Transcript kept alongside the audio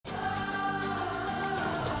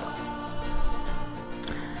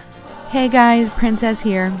Hey guys, Princess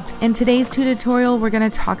here. In today's tutorial, we're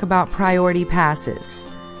going to talk about priority passes.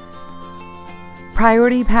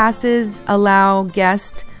 Priority passes allow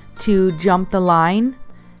guests to jump the line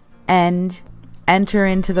and enter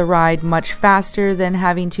into the ride much faster than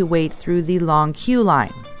having to wait through the long queue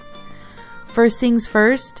line. First things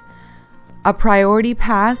first, a priority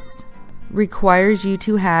pass requires you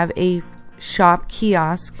to have a shop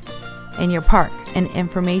kiosk in your park, an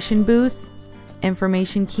information booth,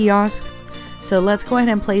 information kiosk. So let's go ahead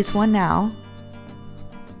and place one now.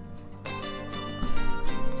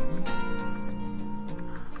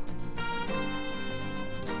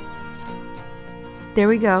 There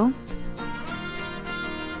we go.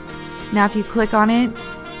 Now if you click on it,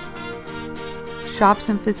 shops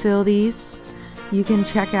and facilities, you can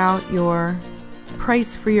check out your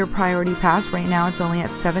price for your priority pass. Right now it's only at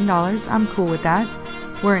 $7. I'm cool with that.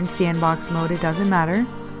 We're in sandbox mode, it doesn't matter.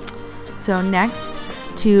 So next,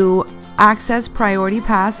 to access priority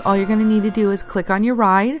pass, all you're going to need to do is click on your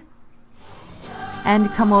ride and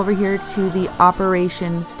come over here to the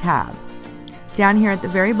operations tab. Down here at the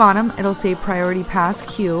very bottom, it'll say priority pass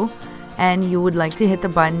queue, and you would like to hit the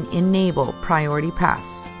button enable priority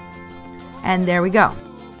pass. And there we go.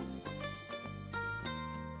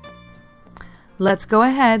 Let's go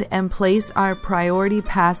ahead and place our priority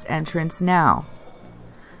pass entrance now.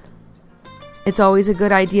 It's always a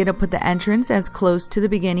good idea to put the entrance as close to the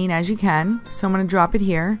beginning as you can. So I'm going to drop it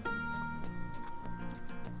here.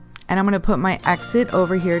 And I'm going to put my exit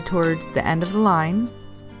over here towards the end of the line.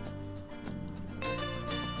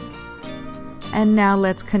 And now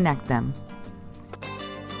let's connect them.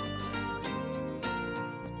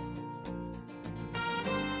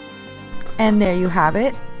 And there you have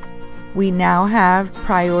it. We now have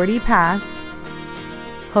priority pass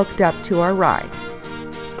hooked up to our ride.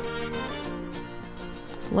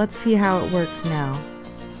 Let's see how it works now.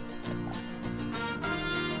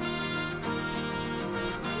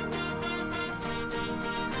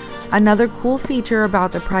 Another cool feature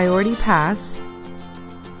about the priority pass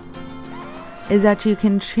is that you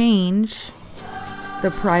can change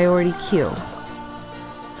the priority queue.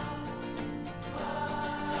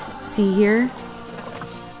 See here?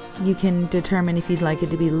 You can determine if you'd like it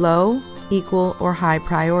to be low, equal, or high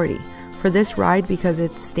priority. For this ride, because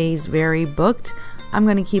it stays very booked, I'm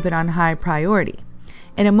going to keep it on high priority.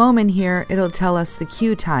 In a moment here, it'll tell us the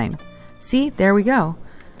queue time. See, there we go.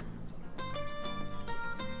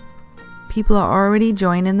 People are already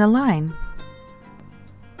joining the line.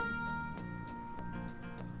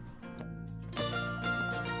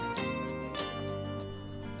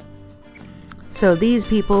 So these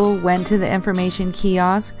people went to the information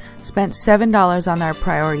kiosk, spent $7 on their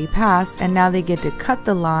priority pass, and now they get to cut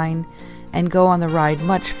the line and go on the ride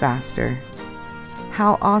much faster.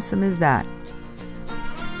 How awesome is that?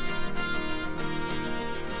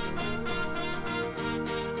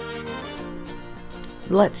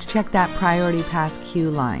 Let's check that priority pass queue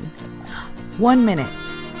line. 1 minute.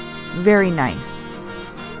 Very nice.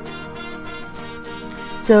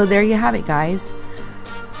 So there you have it, guys.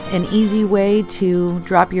 An easy way to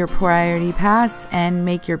drop your priority pass and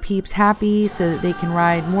make your peeps happy so that they can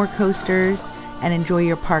ride more coasters and enjoy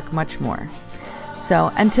your park much more.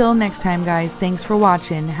 So until next time, guys, thanks for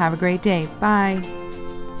watching. Have a great day. Bye.